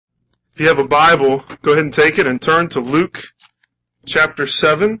If you have a Bible, go ahead and take it and turn to Luke chapter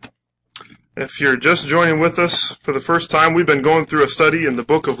 7. If you're just joining with us for the first time, we've been going through a study in the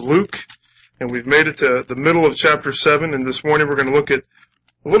book of Luke, and we've made it to the middle of chapter 7, and this morning we're going to look at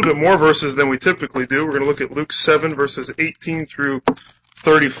a little bit more verses than we typically do. We're going to look at Luke 7, verses 18 through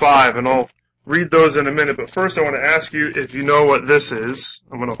 35, and I'll read those in a minute, but first I want to ask you if you know what this is.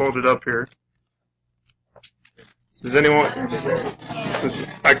 I'm going to hold it up here. Does anyone? This is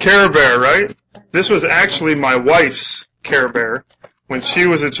a Care Bear, right? This was actually my wife's Care Bear when she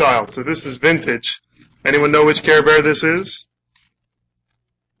was a child, so this is vintage. Anyone know which Care Bear this is?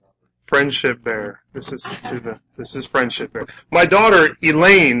 Friendship Bear. This is Friendship Bear. My daughter,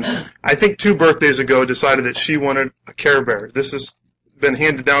 Elaine, I think 2 birthdays ago, decided that she wanted a Care Bear. This has been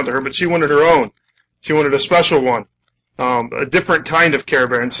handed down to her, but she wanted her own. She wanted a special one, a different kind of Care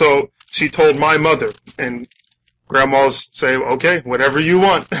Bear. And so she told my mother, and grandmas say, okay, whatever you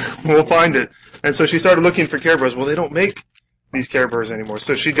want, we'll find it. And so she started looking for Care Bears. Well, they don't make these Care Bears anymore.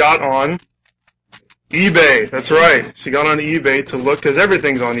 So she got on eBay. That's right. She got on eBay to look, because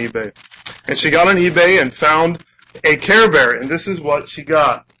everything's on eBay. And she got on eBay and found a Care Bear, and this is what she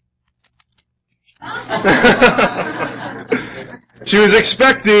got. She was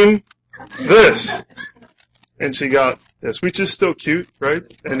expecting this, and she got this, which is still cute, right?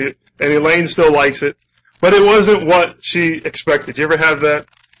 And Elaine still likes it. But it wasn't what she expected. You ever have that?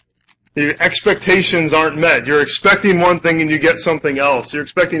 Your expectations aren't met. You're expecting one thing and you get something else. You're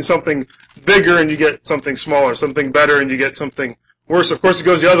expecting something bigger and you get something smaller, something better and you get something worse. Of course, it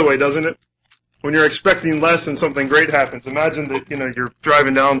goes the other way, doesn't it? When you're expecting less and something great happens. Imagine that, you're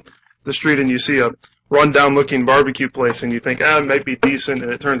driving down the street and you see a run-down looking barbecue place and you think, it might be decent,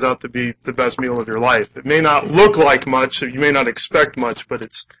 and it turns out to be the best meal of your life. It may not look like much, you may not expect much, but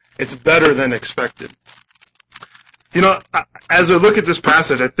it's better than expected. As I look at this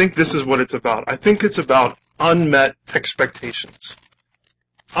passage, I think this is what it's about. I think it's about unmet expectations.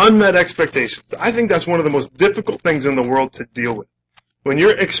 Unmet expectations. I think that's one of the most difficult things in the world to deal with. When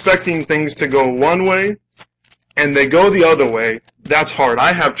you're expecting things to go one way and they go the other way, that's hard.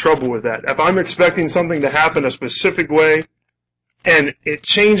 I have trouble with that. If I'm expecting something to happen a specific way and it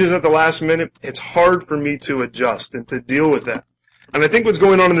changes at the last minute, it's hard for me to adjust and to deal with that. And I think what's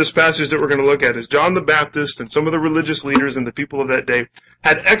going on in this passage that we're going to look at is John the Baptist and some of the religious leaders and the people of that day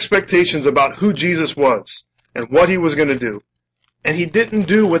had expectations about who Jesus was and what he was going to do. And he didn't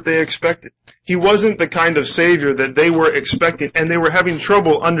do what they expected. He wasn't the kind of Savior that they were expecting, and they were having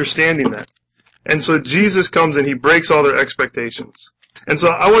trouble understanding that. And so Jesus comes and he breaks all their expectations. And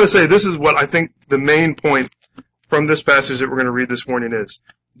so I want to say this is what I think the main point from this passage that we're going to read this morning is.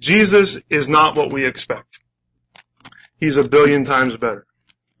 Jesus is not what we expect. He's a billion times better.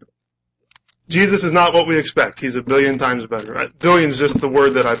 Jesus is not what we expect. He's a billion times better. Billion is just the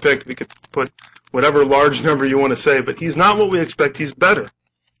word that I picked. We could put whatever large number you want to say, but he's not what we expect. He's better.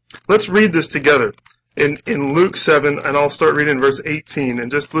 Let's read this together in Luke 7, and I'll start reading verse 18, and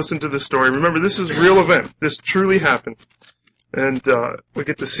just listen to the story. Remember, this is a real event. This truly happened. And we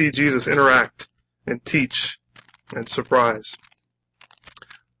get to see Jesus interact and teach and surprise.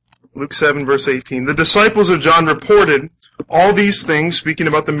 Luke 7, verse 18. The disciples of John reported all these things, speaking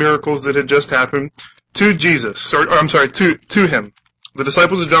about the miracles that had just happened, to Jesus. To him. The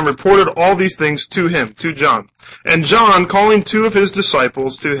disciples of John reported all these things to him, to John. And John, calling 2 of his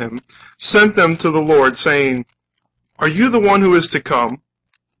disciples to him, sent them to the Lord, saying, Are you the one who is to come,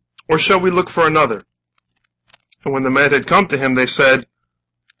 or shall we look for another? And when the men had come to him, they said,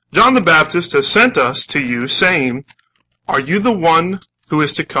 John the Baptist has sent us to you, saying, Are you the one who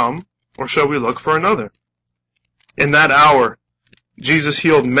is to come, or shall we look for another? In that hour, Jesus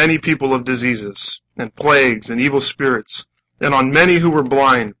healed many people of diseases, and plagues, and evil spirits, and on many who were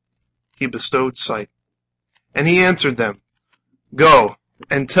blind, he bestowed sight. And he answered them, Go,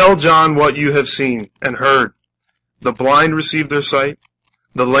 and tell John what you have seen and heard. The blind receive their sight,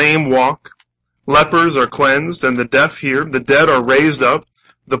 the lame walk, lepers are cleansed, and the deaf hear, the dead are raised up,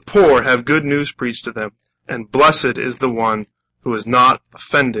 the poor have good news preached to them, and blessed is the one who is not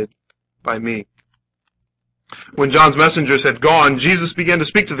offended by me. When John's messengers had gone, Jesus began to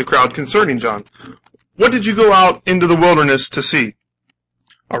speak to the crowd concerning John. What did you go out into the wilderness to see?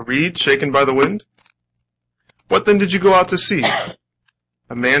 A reed shaken by the wind? What then did you go out to see?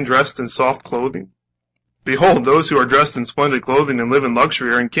 A man dressed in soft clothing? Behold, those who are dressed in splendid clothing and live in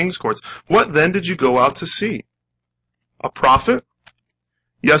luxury are in king's courts. What then did you go out to see? A prophet?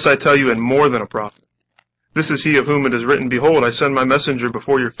 Yes, I tell you, and more than a prophet. This is he of whom it is written, Behold, I send my messenger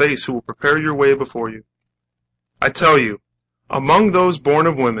before your face, who will prepare your way before you. I tell you, among those born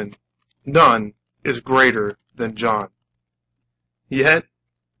of women, none is greater than John. Yet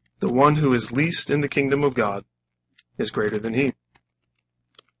The one who is least in the kingdom of God is greater than he.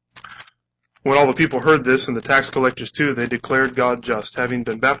 When all the people heard this, and the tax collectors too, they declared God just, having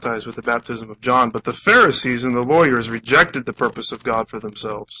been baptized with the baptism of John. But the Pharisees and the lawyers rejected the purpose of God for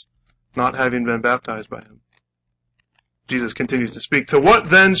themselves, not having been baptized by him. Jesus continues to speak. To what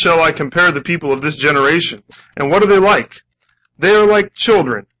then shall I compare the people of this generation? And what are they like? They are like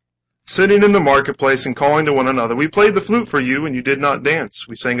children, sitting in the marketplace and calling to one another. We played the flute for you, and you did not dance.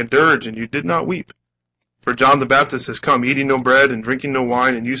 We sang a dirge, and you did not weep. For John the Baptist has come, eating no bread and drinking no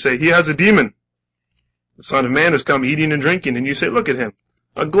wine, and you say, he has a demon. The Son of Man has come, eating and drinking, and you say, look at him,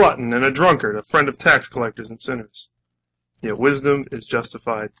 a glutton and a drunkard, a friend of tax collectors and sinners. Yet wisdom is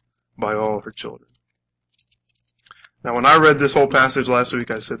justified by all her children. Now, when I read this whole passage last week,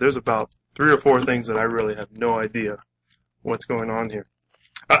 I said, there's about 3 or 4 things that I really have no idea what's going on here.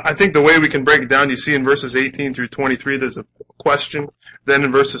 I think the way we can break it down, you see in verses 18 through 23, there's a question. Then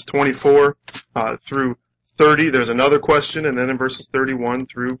in verses 24 through 30, there's another question. And then in verses 31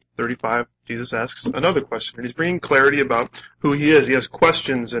 through 35, Jesus asks another question. And he's bringing clarity about who he is. He has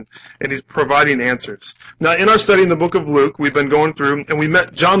questions and he's providing answers. Now, in our study in the book of Luke, we've been going through, and we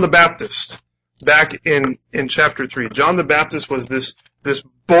met John the Baptist back in chapter 3. John the Baptist was this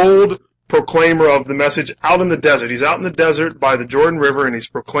bold proclaimer of the message out in the desert. He's out in the desert by the Jordan River, and he's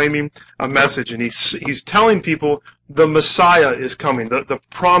proclaiming a message, and he's telling people the Messiah is coming, the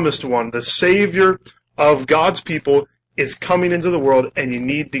promised one, the Savior of God's people is coming into the world, and you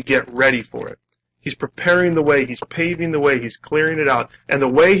need to get ready for it. He's preparing the way, he's paving the way, he's clearing it out, and the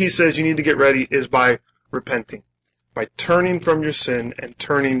way he says you need to get ready is by repenting, by turning from your sin and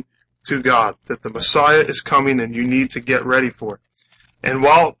turning to God, that the Messiah is coming and you need to get ready for it. And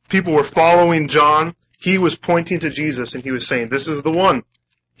while people were following John, he was pointing to Jesus and he was saying, this is the one.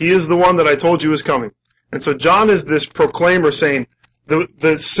 He is the one that I told you is coming. And so John is this proclaimer saying,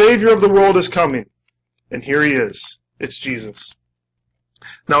 the Savior of the world is coming. And here he is. It's Jesus.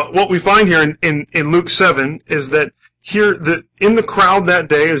 Now, what we find here in Luke 7 is that here, in the crowd that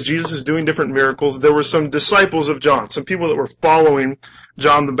day, as Jesus is doing different miracles, there were some disciples of John, some people that were following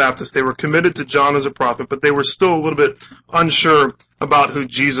John the Baptist. They were committed to John as a prophet, but they were still a little bit unsure about who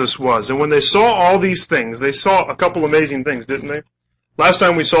Jesus was. And when they saw all these things, they saw a couple amazing things, didn't they? Last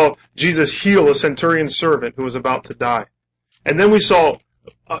time we saw Jesus heal a centurion's servant who was about to die. And then we saw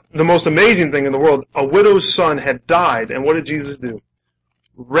the most amazing thing in the world. A widow's son had died, and what did Jesus do?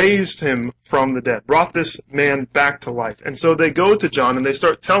 Raised him from the dead, brought this man back to life. And so they go to John and they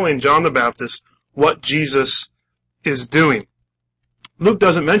start telling John the Baptist what Jesus is doing. Luke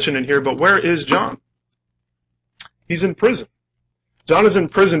doesn't mention it here, but where is John? He's in prison. John is in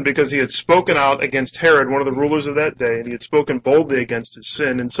prison because he had spoken out against Herod, one of the rulers of that day, and he had spoken boldly against his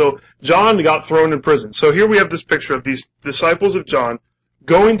sin. And so John got thrown in prison. So here we have this picture of these disciples of John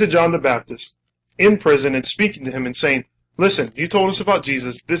going to John the Baptist in prison and speaking to him and saying, listen, you told us about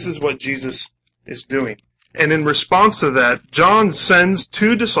Jesus. This is what Jesus is doing. And in response to that, John sends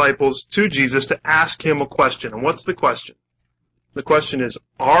 2 disciples to Jesus to ask him a question. And what's the question? The question is,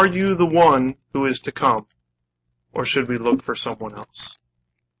 are you the one who is to come, or should we look for someone else?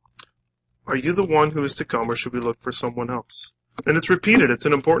 Are you the one who is to come, or should we look for someone else? And it's repeated. It's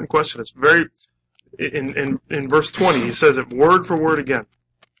an important question. It's very, in verse 20, he says it word for word again.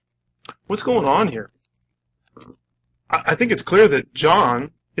 What's going on here? I think it's clear that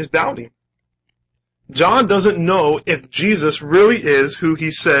John is doubting. John doesn't know if Jesus really is who he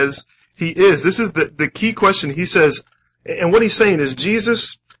says he is. This is the key question. He says, and what he's saying is,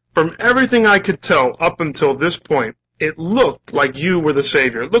 Jesus, from everything I could tell up until this point, it looked like you were the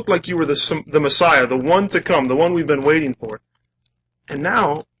Savior. It looked like you were the Messiah, the one to come, the one we've been waiting for. And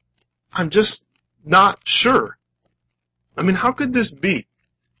now, I'm just not sure. I mean, how could this be?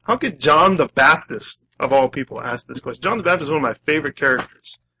 How could John the Baptist, of all people, ask this question? John the Baptist is one of my favorite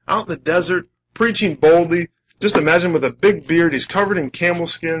characters. Out in the desert, preaching boldly. Just imagine with a big beard, he's covered in camel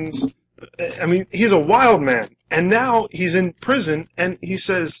skins. I mean, he's a wild man. And now he's in prison, and he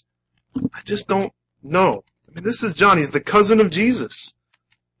says, I just don't know. I mean, this is John. He's the cousin of Jesus.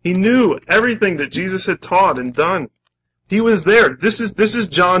 He knew everything that Jesus had taught and done. He was there. This is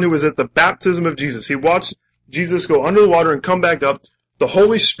John, who was at the baptism of Jesus. He watched Jesus go under the water and come back up. The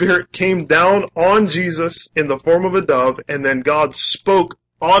Holy Spirit came down on Jesus in the form of a dove, and then God spoke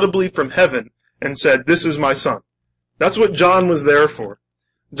audibly from heaven and said, this is my son. That's what John was there for.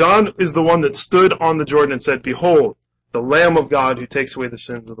 John is the one that stood on the Jordan and said, behold, the Lamb of God who takes away the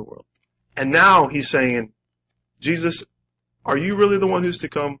sins of the world. And now he's saying, Jesus, are you really the one who's to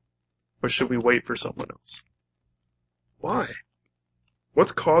come, or should we wait for someone else? Why?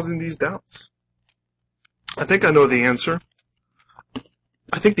 What's causing these doubts? I think I know the answer.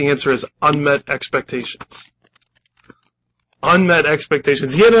 I think the answer is unmet expectations. Unmet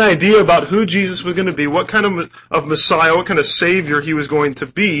expectations. He had an idea about who Jesus was going to be, what kind of Messiah, what kind of Savior he was going to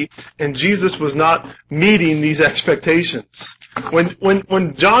be, and Jesus was not meeting these expectations.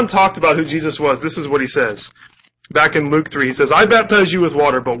 When John talked about who Jesus was, this is what he says. Back in Luke 3, he says, I baptize you with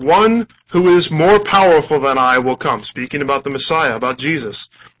water, but one who is more powerful than I will come. Speaking about the Messiah, about Jesus,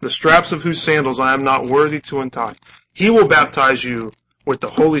 the straps of whose sandals I am not worthy to untie. He will baptize you with the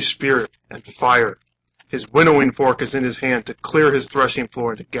Holy Spirit and fire. His winnowing fork is in his hand to clear his threshing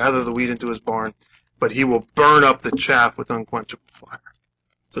floor and to gather the wheat into his barn, but he will burn up the chaff with unquenchable fire.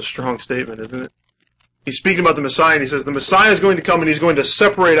 It's a strong statement, isn't it? He's speaking about the Messiah, and he says the Messiah is going to come and he's going to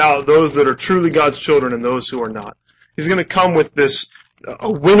separate out those that are truly God's children and those who are not. He's going to come with this a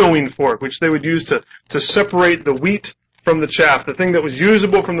winnowing fork, which they would use to separate the wheat from the chaff, the thing that was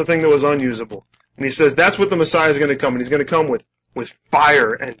usable from the thing that was unusable. And he says that's what the Messiah is going to come, and he's going to come with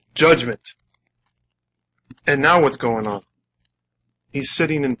fire and judgment. And now what's going on? He's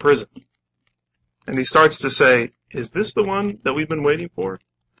sitting in prison. And he starts to say, is this the one that we've been waiting for?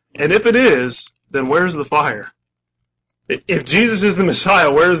 And if it is, then where's the fire? If Jesus is the Messiah,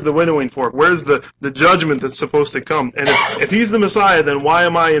 where's the winnowing fork? Where's the judgment that's supposed to come? And if he's the Messiah, then why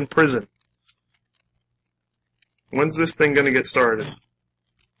am I in prison? When's this thing going to get started?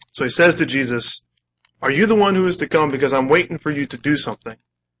 So he says to Jesus, are you the one who is to come? Because I'm waiting for you to do something.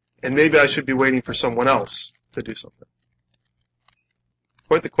 And maybe I should be waiting for someone else to do something.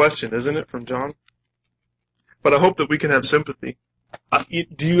 Quite the question, isn't it, from John? But I hope that we can have sympathy.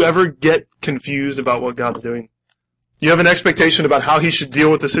 Do you ever get confused about what God's doing? Do you have an expectation about how he should deal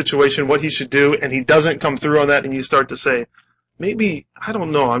with the situation, what he should do, and he doesn't come through on that, and you start to say, maybe, I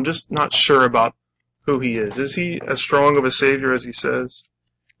don't know, I'm just not sure about who he is. Is he as strong of a Savior as he says?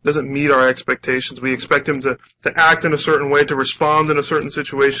 Doesn't meet our expectations. We expect him to act in a certain way, to respond in a certain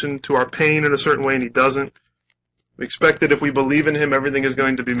situation, to our pain in a certain way, and he doesn't. We expect that if we believe in him, everything is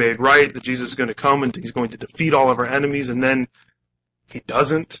going to be made right, that Jesus is going to come and he's going to defeat all of our enemies, and then he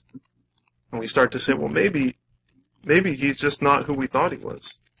doesn't. And we start to say, well, maybe he's just not who we thought he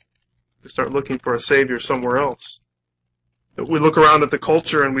was. We start looking for a Savior somewhere else. We look around at the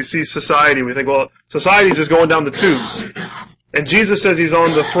culture and we see society, and we think, well, society's just going down the tubes. And Jesus says he's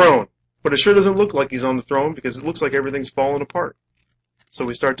on the throne. But it sure doesn't look like he's on the throne because it looks like everything's fallen apart. So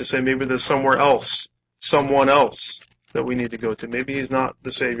we start to say maybe there's somewhere else, someone else that we need to go to. Maybe he's not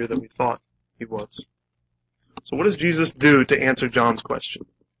the Savior that we thought he was. So what does Jesus do to answer John's question?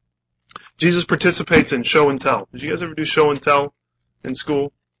 Jesus participates in show and tell. Did you guys ever do show and tell in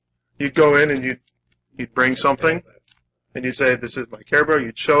school? You'd go in and you'd bring something. And you'd say, this is my Care Bear.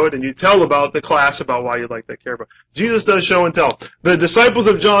 You'd show it, and you'd tell about the class about why you like that Care Bear. Jesus does show and tell. The disciples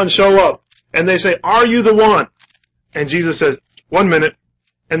of John show up, and they say, are you the one? And Jesus says, 1 minute.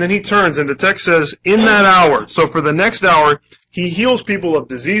 And then he turns, and the text says, in that hour. So for the next hour, he heals people of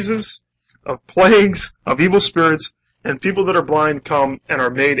diseases, of plagues, of evil spirits, and people that are blind come and are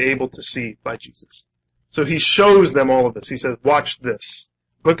made able to see by Jesus. So he shows them all of this. He says, watch this.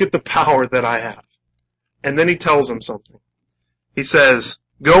 Look at the power that I have. And then he tells them something. He says,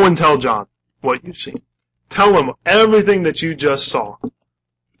 go and tell John what you've seen. Tell him everything that you just saw.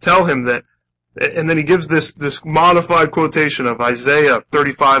 Tell him that, and then he gives this modified quotation of Isaiah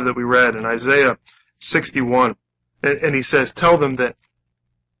 35 that we read and Isaiah 61. And he says, tell them that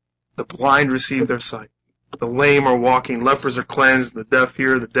the blind receive their sight. The lame are walking, lepers are cleansed, the deaf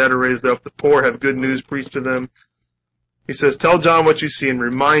hear, the dead are raised up, the poor have good news preached to them. He says, tell John what you see and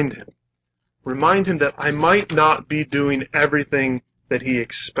remind him. Remind him that I might not be doing everything that he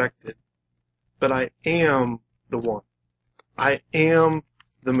expected, but I am the one. I am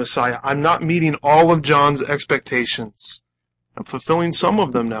the Messiah. I'm not meeting all of John's expectations. I'm fulfilling some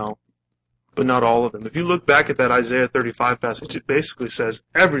of them now, but not all of them. If you look back at that Isaiah 35 passage, it basically says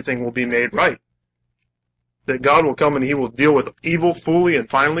everything will be made right. That God will come and he will deal with evil fully and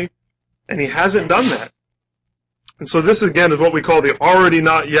finally, and he hasn't done that. And so this, again, is what we call the already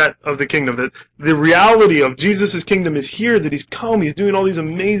not yet of the kingdom. That the reality of Jesus' kingdom is here, that he's come, he's doing all these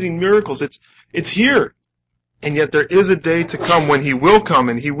amazing miracles. It's here. And yet there is a day to come when he will come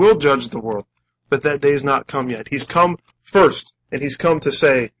and he will judge the world. But that day has not come yet. He's come first, and he's come to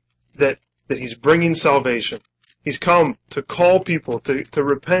say that he's bringing salvation. He's come to call people to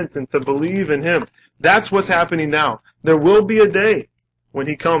repent and to believe in him. That's what's happening now. There will be a day when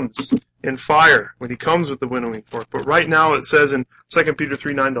he comes in fire, when he comes with the winnowing fork. But right now it says in 2 Peter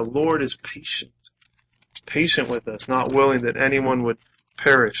 3:9, the Lord is patient. He's patient with us, not willing that anyone would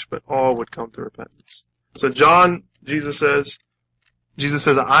perish, but all would come to repentance. So Jesus says,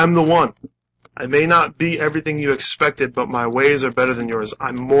 I'm the one. I may not be everything you expected, but my ways are better than yours.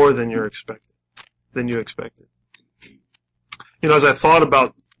 I'm more than you expected. As I thought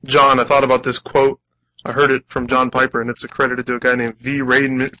about John, I thought about this quote. I heard it from John Piper, and it's accredited to a guy named V.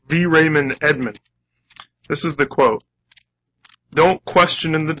 Raymond Edman. This is the quote. Don't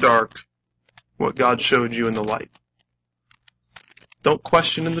question in the dark what God showed you in the light. Don't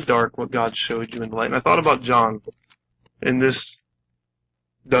question in the dark what God showed you in the light. And I thought about John in this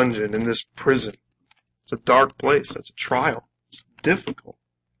dungeon, in this prison. It's a dark place. It's a trial. It's difficult.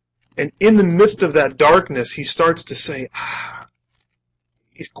 And in the midst of that darkness, he starts to say,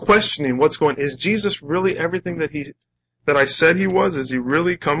 he's questioning what's going on. Is Jesus really everything that I said he was? Is he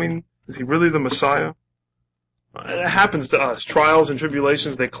really coming? Is he really the Messiah? It happens to us. Trials and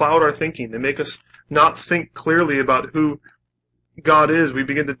tribulations, they cloud our thinking. They make us not think clearly about who God is. We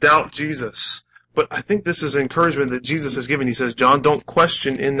begin to doubt Jesus. But I think this is encouragement that Jesus is giving. He says, John, don't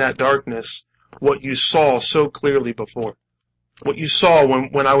question in that darkness what you saw so clearly before. What you saw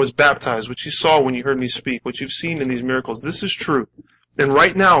when I was baptized, what you saw when you heard me speak, what you've seen in these miracles. This is true. And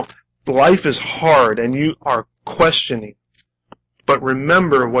right now, life is hard and you are questioning. But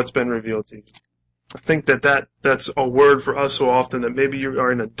remember what's been revealed to you. I think that's a word for us so often, that maybe you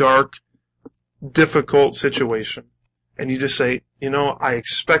are in a dark, difficult situation. And you just say, I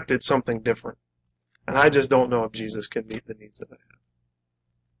expected something different. And I just don't know if Jesus can meet the needs that I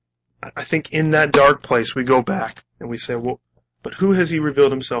have. I think in that dark place we go back and we say, well, but who has he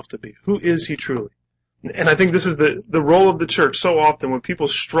revealed himself to be? Who is he truly? And I think this is the role of the church so often when people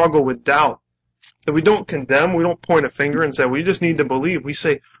struggle with doubt, that we don't condemn, we don't point a finger and say, we just need to believe. We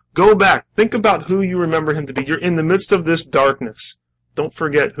say, go back, think about who you remember him to be. You're in the midst of this darkness. Don't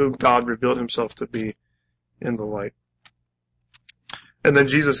forget who God revealed himself to be in the light. And then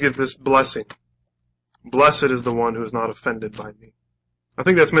Jesus gives this blessing. Blessed is the one who is not offended by me. I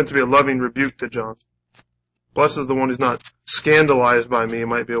think that's meant to be a loving rebuke to John. Blessed is the one who's not scandalized by me,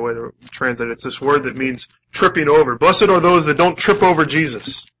 might be a way to translate it. It's this word that means tripping over. Blessed are those that don't trip over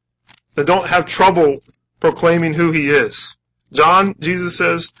Jesus, that don't have trouble proclaiming who he is. Jesus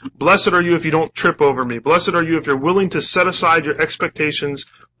says, blessed are you if you don't trip over me. Blessed are you if you're willing to set aside your expectations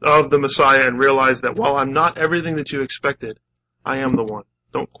of the Messiah and realize that while I'm not everything that you expected, I am the one.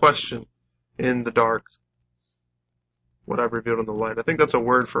 Don't question in the dark what I've revealed in the light. I think that's a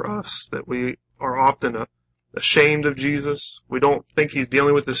word for us, that we are often ashamed of Jesus. We don't think he's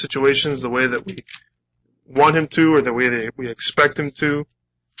dealing with the situations the way that we want him to or the way that we expect him to.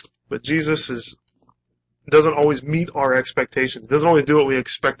 But Jesus doesn't always meet our expectations. Doesn't always do what we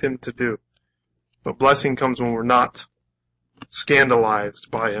expect him to do. But blessing comes when we're not scandalized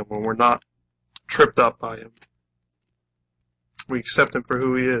by him, when we're not tripped up by him. We accept him for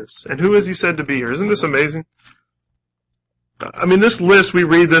who he is. And who is he said to be here? Isn't this amazing? I mean, this list, we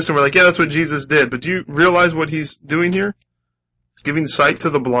read this and we're like, yeah, that's what Jesus did. But do you realize what he's doing here? He's giving sight to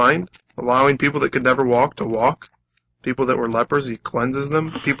the blind, allowing people that could never walk to walk. People that were lepers, he cleanses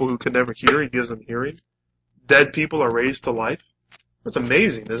them. People who could never hear, he gives them hearing. Dead people are raised to life. That's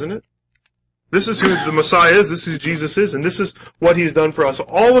amazing, isn't it? This is who the Messiah is. This is who Jesus is. And this is what he's done for us.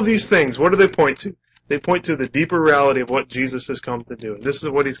 All of these things, what do they point to? They point to the deeper reality of what Jesus has come to do. And this is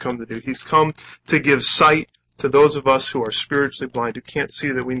what he's come to do. He's come to give sight to those of us who are spiritually blind, who can't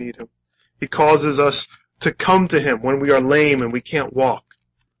see that we need him. He causes us to come to him when we are lame and we can't walk.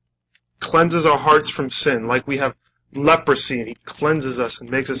 Cleanses our hearts from sin, like we have leprosy, and he cleanses us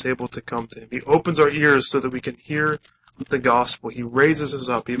and makes us able to come to him. He opens our ears so that we can hear the gospel. He raises us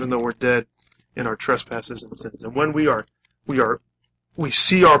up even though we're dead in our trespasses and sins. And when we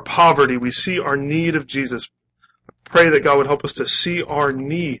see our poverty, we see our need of Jesus. I pray that God would help us to see our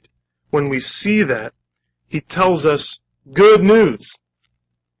need. When we see that, he tells us good news.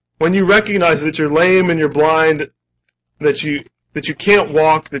 When you recognize that you're lame and you're blind, that you can't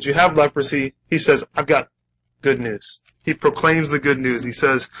walk, that you have leprosy, he says, I've got good news. He proclaims the good news. He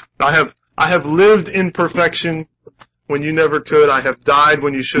says, I have lived in perfection when you never could. I have died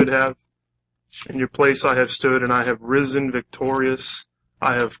when you should have. In your place I have stood, and I have risen victorious.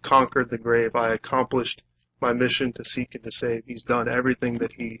 I have conquered the grave. I accomplished my mission to seek and to save. He's done everything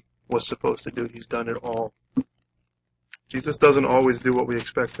that he was supposed to do. He's done it all. Jesus doesn't always do what we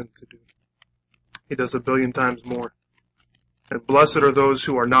expect him to do. He does 1 billion times more. And blessed are those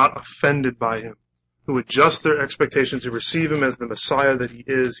who are not offended by him, who adjust their expectations, who receive him as the Messiah that he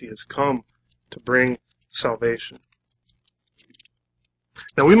is. He has come to bring salvation.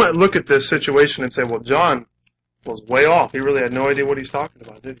 Now we might look at this situation and say, well, John was way off. He really had no idea what he's talking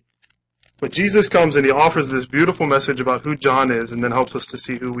about, did he? But Jesus comes and he offers this beautiful message about who John is and then helps us to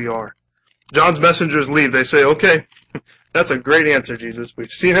see who we are. John's messengers leave. They say, okay, That's a great answer, Jesus.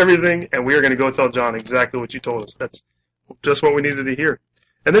 We've seen everything, and we are going to go tell John exactly what you told us. That's just what we needed to hear.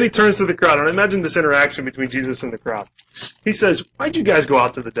 And then he turns to the crowd, and imagine this interaction between Jesus and the crowd. He says, why'd you guys go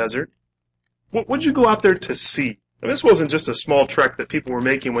out to the desert? What'd you go out there to see? And this wasn't just a small trek that people were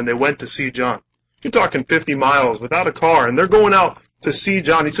making when they went to see John. You're talking 50 miles without a car, and they're going out to see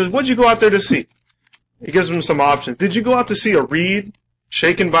John. He says, what'd you go out there to see? He gives them some options. Did you go out to see a reed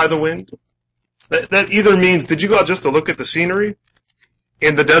shaken by the wind? That either means, did you go out just to look at the scenery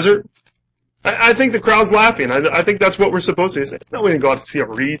in the desert? I think the crowd's laughing. I think that's what we're supposed to say. No, we didn't go out to see a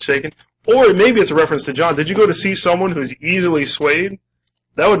reed shaken. Or maybe it's a reference to John. Did you go to see someone who's easily swayed?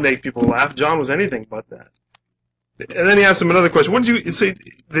 That would make people laugh. John was anything but that. And then he asks him another question. What did you say?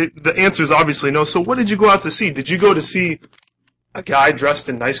 The answer is obviously no. So what did you go out to see? Did you go to see a guy dressed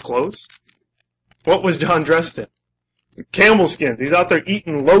in nice clothes? What was John dressed in? Camel skins. He's out there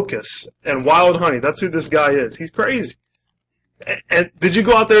eating locusts and wild honey. That's who this guy is. He's crazy. And did you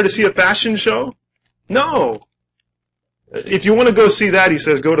go out there to see a fashion show? No. If you want to go see that, he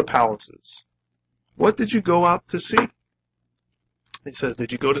says, go to palaces. What did you go out to see? He says,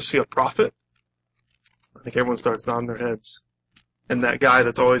 did you go to see a prophet? I think everyone starts nodding their heads. And that guy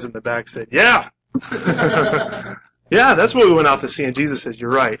that's always in the back said, yeah. Yeah, that's what we went out to see. And Jesus says, you're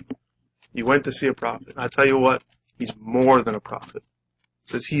right. You went to see a prophet. I tell you what, he's more than a prophet.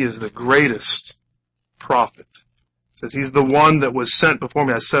 He says he is the greatest prophet. He says he's the one that was sent before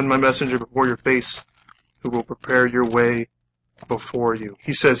me. I send my messenger before your face who will prepare your way before you.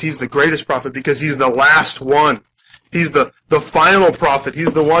 He says he's the greatest prophet because he's the last one. He's the final prophet.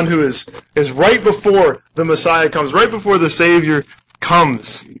 He's the one who is right before the Messiah comes, right before the Savior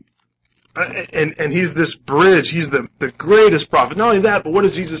comes. And he's this bridge. He's the greatest prophet. Not only that, but what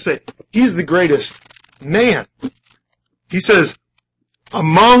does Jesus say? He's the greatest man. He says,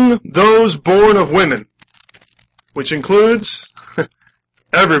 among those born of women, which includes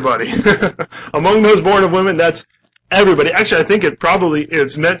everybody. Among those born of women, that's everybody. Actually, I think it probably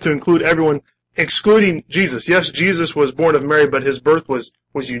is meant to include everyone, excluding Jesus. Yes, Jesus was born of Mary, but his birth was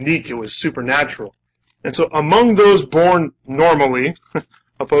unique. It was supernatural. And so among those born normally,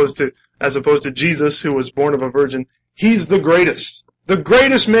 as opposed to Jesus, who was born of a virgin, he's the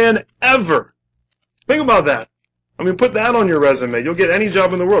greatest man ever. Think about that. I mean, put that on your resume. You'll get any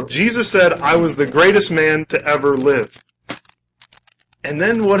job in the world. Jesus said, I was the greatest man to ever live. And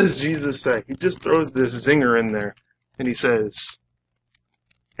then what does Jesus say? He just throws this zinger in there. And he says,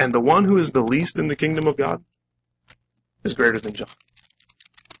 and the one who is the least in the kingdom of God is greater than John.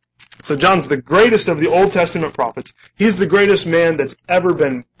 So John's the greatest of the Old Testament prophets. He's the greatest man that's ever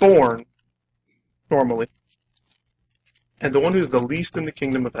been born, normally. And the one who's the least in the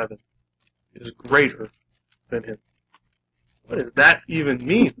kingdom of heaven is greater than him. What does that even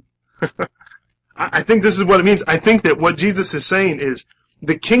mean? I think this is what it means. I think that what Jesus is saying is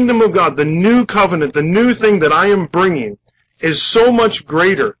the kingdom of God, the new covenant, the new thing that I am bringing is so much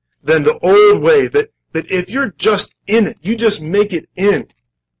greater than the old way that if you're just in it, you just make it in,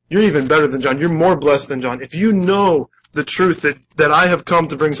 you're even better than John. You're more blessed than John. If you know the truth that I have come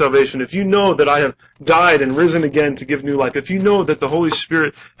to bring salvation, if you know that I have died and risen again to give new life, if you know that the Holy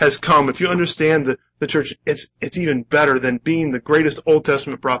Spirit has come, if you understand the church, it's even better than being the greatest Old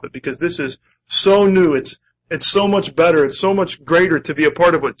Testament prophet, because this is so new. It's so much better. It's so much greater to be a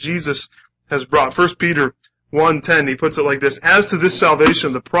part of what Jesus has brought. 1 Peter 1:10, he puts it like this: as to this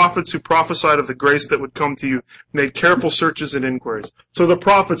salvation, the prophets who prophesied of the grace that would come to you made careful searches and inquiries. So the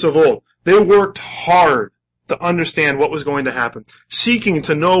prophets of old, they worked hard to understand what was going to happen, seeking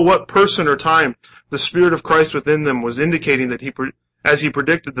to know what person or time the Spirit of Christ within them was indicating that as he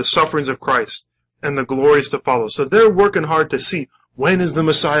predicted the sufferings of Christ and the glories to follow. So they're working hard to see, when is the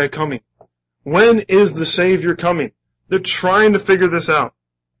Messiah coming? When is the Savior coming? They're trying to figure this out.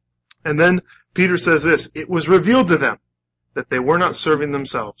 And then Peter says this: it was revealed to them that they were not serving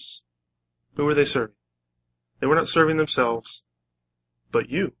themselves. Who were they serving? They were not serving themselves, but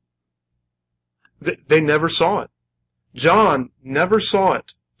you. They never saw it. John never saw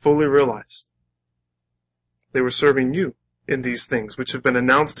it fully realized. They were serving you in these things, which have been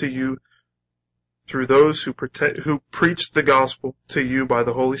announced to you through those who preached the gospel to you by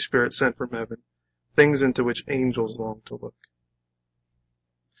the Holy Spirit sent from heaven, things into which angels long to look.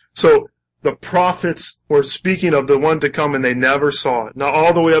 So the prophets were speaking of the one to come, and they never saw it. Not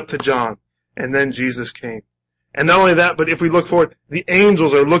all the way up to John. And then Jesus came. And not only that, but if we look forward, the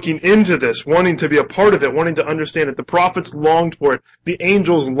angels are looking into this, wanting to be a part of it, wanting to understand it. The prophets longed for it. The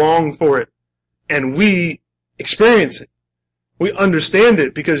angels long for it. And we experience it. We understand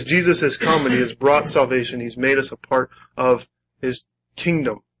it because Jesus has come and He has brought salvation. He's made us a part of His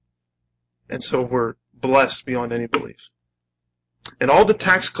kingdom. And so we're blessed beyond any belief. And all the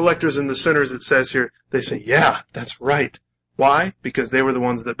tax collectors and the sinners, it says here, they say, yeah, that's right. Why? Because they were the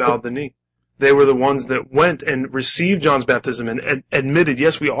ones that bowed the knee. They were the ones that went and received John's baptism and admitted,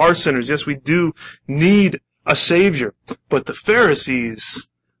 yes, we are sinners. Yes, we do need a Savior. But the Pharisees,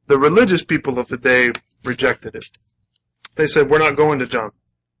 the religious people of the day, rejected it. They said, we're not going to John.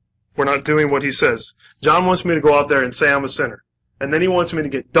 We're not doing what he says. John wants me to go out there and say I'm a sinner. And then he wants me to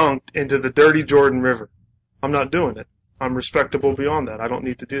get dunked into the dirty Jordan River. I'm not doing it. I'm respectable beyond that. I don't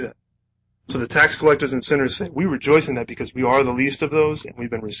need to do that. So the tax collectors and sinners say, we rejoice in that because we are the least of those and we've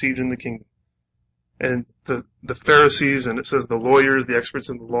been received in the kingdom. And the Pharisees, and it says the lawyers, the experts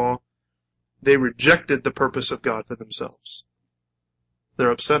in the law, they rejected the purpose of God for themselves. They're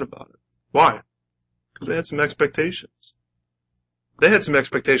upset about it. Why? Because they had some expectations. They had some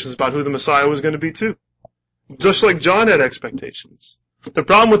expectations about who the Messiah was going to be too. Just like John had expectations. The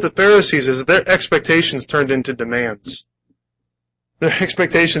problem with the Pharisees is that their expectations turned into demands. Their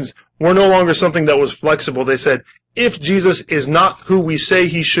expectations were no longer something that was flexible. They said, if Jesus is not who we say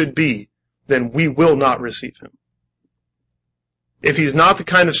he should be, then we will not receive him. If he's not the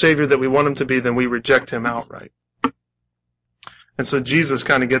kind of Savior that we want him to be, then we reject him outright. And so Jesus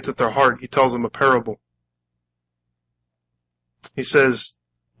kind of gets at their heart. He tells them a parable. He says,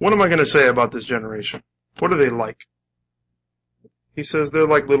 what am I going to say about this generation? What are they like? He says they're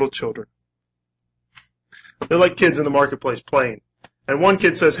like little children. They're like kids in the marketplace playing. And one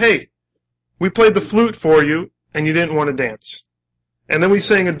kid says, hey, we played the flute for you, and you didn't want to dance. And then we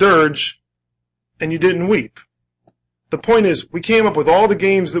sang a dirge, and you didn't weep. The point is, we came up with all the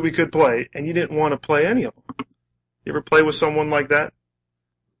games that we could play, and you didn't want to play any of them. You ever play with someone like that?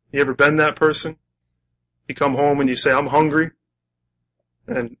 You ever been that person? You come home and you say, I'm hungry.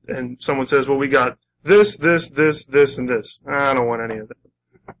 And someone says, well, we got this, and this. I don't want any of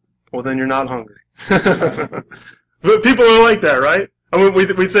that. Well, then you're not hungry. But people are like that, right? I mean,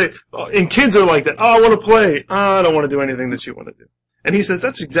 we'd say, and kids are like that. Oh, I want to play. Oh, I don't want to do anything that you want to do. And he says,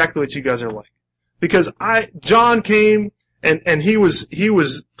 that's exactly what you guys are like. Because John came and he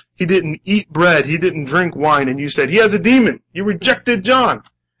didn't eat bread, he didn't drink wine, and you said, he has a demon. You rejected John.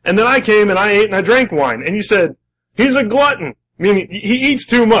 And then I came and I ate and I drank wine, and you said, he's a glutton, meaning he eats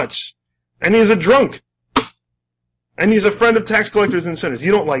too much, and he's a drunk, and he's a friend of tax collectors and sinners.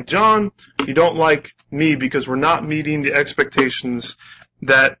 You don't like John, you don't like me, because we're not meeting the expectations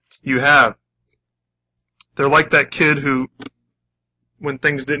that you have. They're like that kid who, when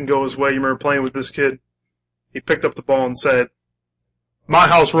things didn't go his way, you remember playing with this kid? He picked up the ball and said, my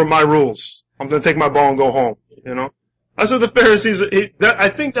house, my rules. I'm going to take my ball and go home. You know? That's what the Pharisees, I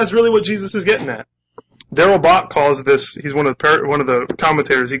think that's really what Jesus is getting at. Darrell Bach calls this, he's one of the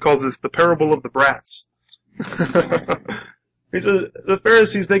commentators, he calls this the parable of the brats. He says, the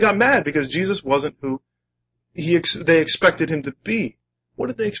Pharisees, they got mad because Jesus wasn't who they expected him to be. What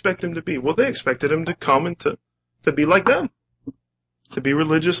did they expect him to be? Well, they expected him to come and to be like them. To be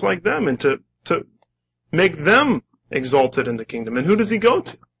religious like them and to make them exalted in the kingdom. And who does he go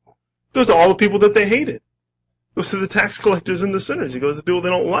to? He goes to all the people that they hated. He goes to the tax collectors and the sinners. He goes to people they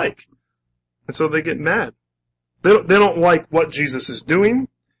don't like. And so they get mad. They don't like what Jesus is doing.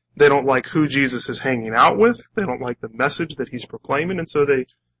 They don't like who Jesus is hanging out with. They don't like the message that he's proclaiming. And so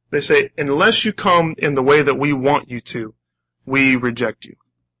they say, unless you come in the way that we want you to, we reject you.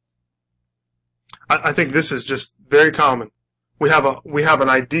 I think this is just very common. We have an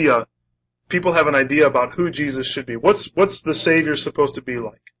idea. People have an idea about who Jesus should be. What's the Savior supposed to be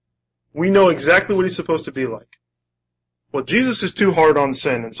like? We know exactly what he's supposed to be like. Well, Jesus is too hard on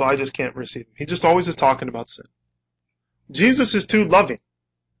sin, and so I just can't receive him. He just always is talking about sin. Jesus is too loving.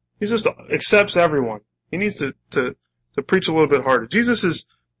 He just accepts everyone. He needs to preach a little bit harder. Jesus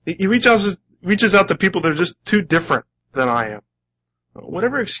he reaches out to people that are just too different than I am.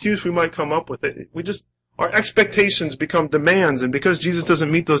 Whatever excuse we might come up with, our expectations become demands, and because Jesus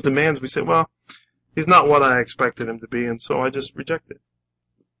doesn't meet those demands, we say, well, he's not what I expected him to be, and so I just reject it.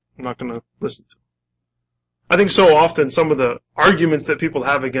 I'm not going to listen to him. I think so often some of the arguments that people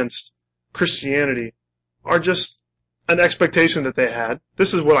have against Christianity are just an expectation that they had.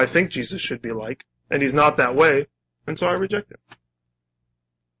 This is what I think Jesus should be like, and he's not that way, and so I reject him.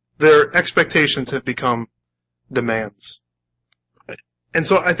 Their expectations have become demands. And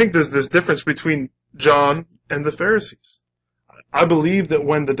so I think there's this difference between John and the Pharisees. I believe that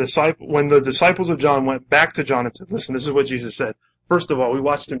when the disciples of John went back to John and said, listen, this is what Jesus said. First of all, we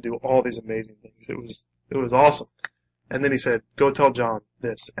watched him do all these amazing things. It was awesome. And then he said, go tell John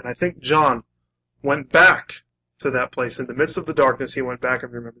this. And I think John went back to that place. In the midst of the darkness, he went back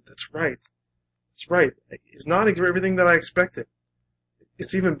and remembered, that's right. That's right. It's not everything that I expected.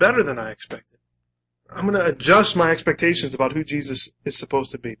 It's even better than I expected. I'm going to adjust my expectations about who Jesus is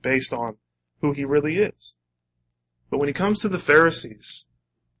supposed to be based on who he really is. But when he comes to the Pharisees,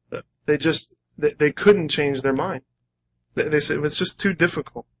 they couldn't change their mind. They said it's just too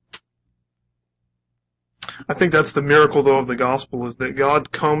difficult. I think that's the miracle, though, of the gospel, is that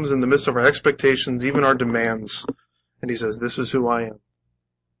God comes in the midst of our expectations, even our demands, and he says, this is who I am.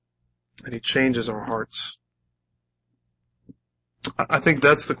 And he changes our hearts. I think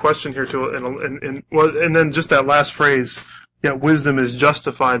that's the question here too, and then just that last phrase, wisdom is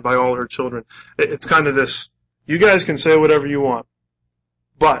justified by all her children. It's kind of this, you guys can say whatever you want,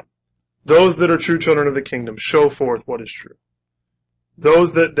 but those that are true children of the kingdom show forth what is true.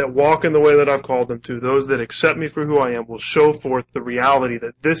 Those that walk in the way that I've called them to, those that accept me for who I am, will show forth the reality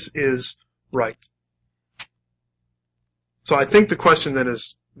that this is right. So I think the question then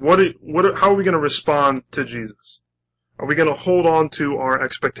is, how are we going to respond to Jesus? Are we going to hold on to our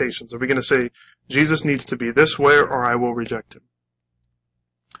expectations? Are we going to say, Jesus needs to be this way or I will reject him?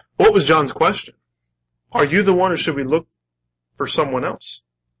 What was John's question? Are you the one or should we look for someone else?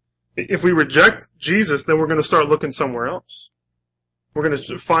 If we reject Jesus, then we're going to start looking somewhere else. We've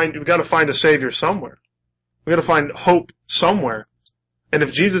got to find a Savior somewhere. We've got to find hope somewhere. And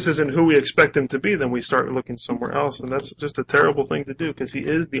if Jesus isn't who we expect him to be, then we start looking somewhere else. And that's just a terrible thing to do because he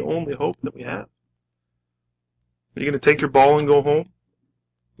is the only hope that we have. Are you going to take your ball and go home?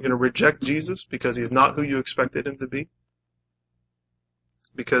 You're going to reject Jesus because he's not who you expected him to be?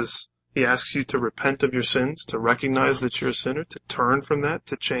 Because he asks you to repent of your sins, to recognize that you're a sinner, to turn from that,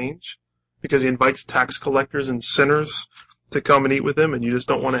 to change? Because he invites tax collectors and sinners to come and eat with him and you just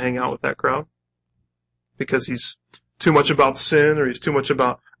don't want to hang out with that crowd? Because he's too much about sin or he's too much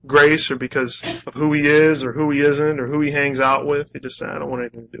about grace or because of who he is or who he isn't or who he hangs out with? You just say, I don't want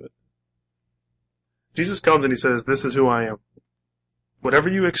anything to do with it. Jesus comes and he says, this is who I am. Whatever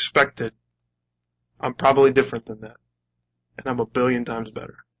you expected, I'm probably different than that. And I'm 1,000,000,000 times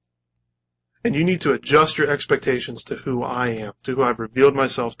better. And you need to adjust your expectations to who I am, to who I've revealed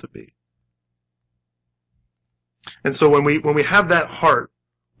myself to be. And so when we have that heart,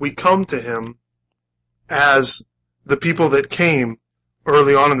 we come to him as the people that came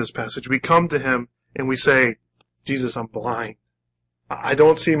early on in this passage. We come to him and we say, Jesus, I'm blind. I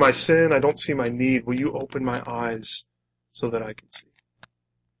don't see my sin. I don't see my need. Will you open my eyes so that I can see?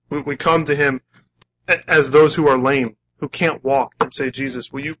 We come to him as those who are lame, who can't walk, and say,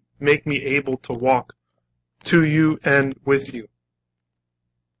 Jesus, will you make me able to walk to you and with you?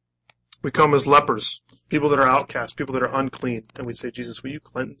 We come as lepers, people that are outcasts, people that are unclean, and we say, Jesus, will you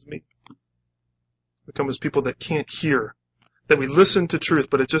cleanse me? We come as people that can't hear, that we listen to truth,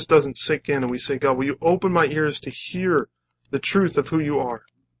 but it just doesn't sink in, and we say, God, will you open my ears to hear the truth of who you are?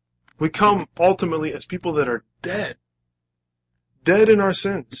 We come ultimately as people that are dead in our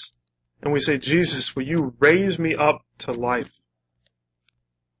sins. And we say, Jesus, will you raise me up to life?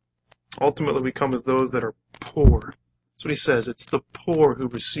 Ultimately, we come as those that are poor. That's what he says. It's the poor who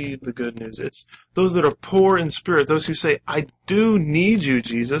receive the good news. It's those that are poor in spirit, those who say, I do need you,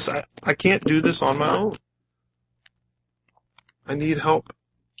 Jesus. I can't do this on my own. I need help.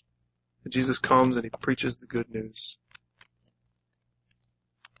 And Jesus comes and he preaches the good news.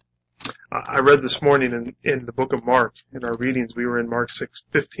 I read this morning in the book of Mark, in our readings, we were in Mark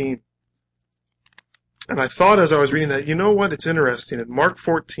 6:15. And I thought as I was reading that, you know what, it's interesting. In Mark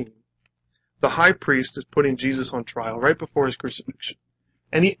 14, the high priest is putting Jesus on trial right before his crucifixion.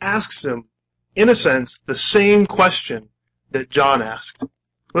 And he asks him, in a sense, the same question that John asked.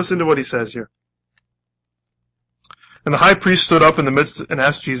 Listen to what he says here. And the high priest stood up in the midst and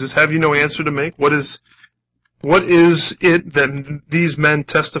asked Jesus, have you no answer to make? What is it that these men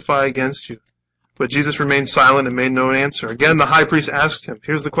testify against you? But Jesus remained silent and made no answer. Again, the high priest asked him,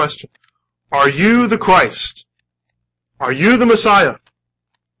 here's the question. Are you the Christ? Are you the Messiah?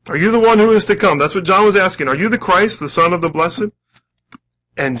 Are you the one who is to come? That's what John was asking. Are you the Christ, the Son of the Blessed?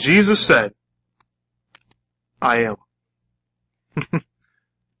 And Jesus said, I am.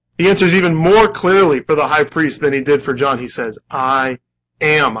 He answers even more clearly for the high priest than he did for John. He says, I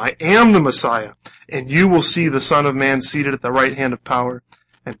am. I am the Messiah. And you will see the Son of Man seated at the right hand of power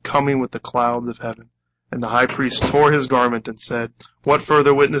and coming with the clouds of heaven. And the high priest tore his garment and said, what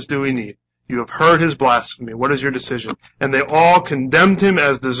further witness do we need? You have heard his blasphemy. What is your decision? And they all condemned him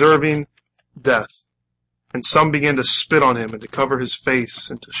as deserving death. And some began to spit on him and to cover his face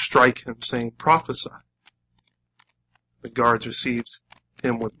and to strike him, saying, prophesy. The guards received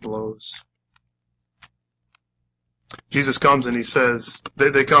him with blows. Jesus comes and he says,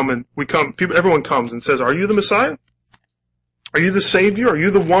 everyone comes and says, are you the Messiah? Are you the Savior? Are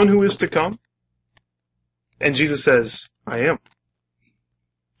you the one who is to come? And Jesus says, I am.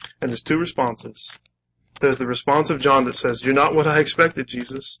 And there's two responses. There's the response of John that says, you're not what I expected,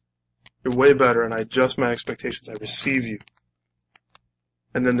 Jesus. You're way better, and I adjust my expectations. I receive you.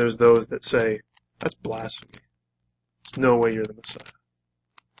 And then there's those that say, that's blasphemy. There's no way you're the Messiah.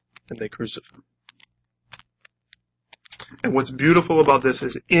 And they crucify him. And what's beautiful about this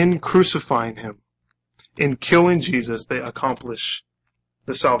is in crucifying him, in killing Jesus, they accomplish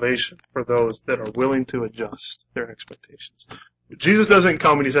the salvation for those that are willing to adjust their expectations. Jesus doesn't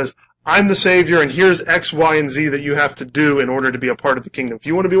come and he says, I'm the Savior and here's X, Y, and Z that you have to do in order to be a part of the kingdom. If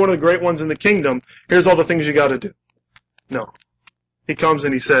you want to be one of the great ones in the kingdom, here's all the things you got to do. No. He comes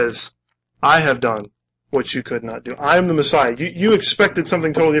and he says, I have done what you could not do. I am the Messiah. You expected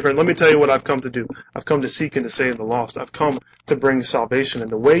something totally different. Let me tell you what I've come to do. I've come to seek and to save the lost. I've come to bring salvation. And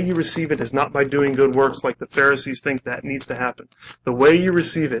the way you receive it is not by doing good works like the Pharisees think that needs to happen. The way you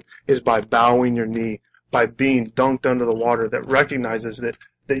receive it is by bowing your knee, by being dunked under the water that recognizes that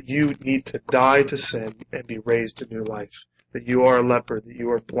you need to die to sin and be raised to new life. That you are a leper, that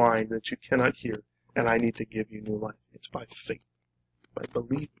you are blind, that you cannot hear, and I need to give you new life. It's by faith, by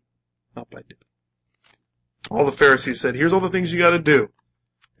believing, not by doing. All the Pharisees said, here's all the things you got to do.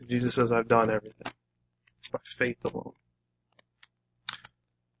 And Jesus says, I've done everything. It's by faith alone.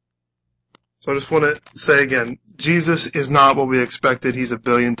 So I just want to say again, Jesus is not what we expected. He's a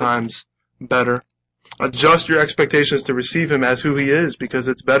billion times better. Adjust your expectations to receive him as who he is, because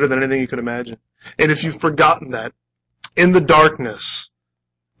it's better than anything you could imagine. And if you've forgotten that, in the darkness,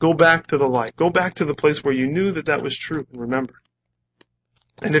 go back to the light. Go back to the place where you knew that was true, and remember.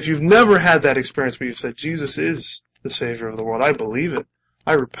 And if you've never had that experience where you've said, Jesus is the Savior of the world, I believe it.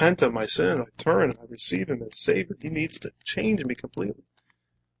 I repent of my sin. I turn and I receive him as Savior. He needs to change me completely.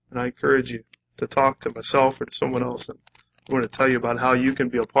 And I encourage you to talk to myself or to someone else. And I want to tell you about how you can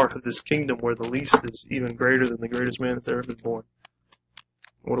be a part of this kingdom where the least is even greater than the greatest man that's ever been born.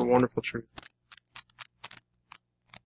 What a wonderful truth.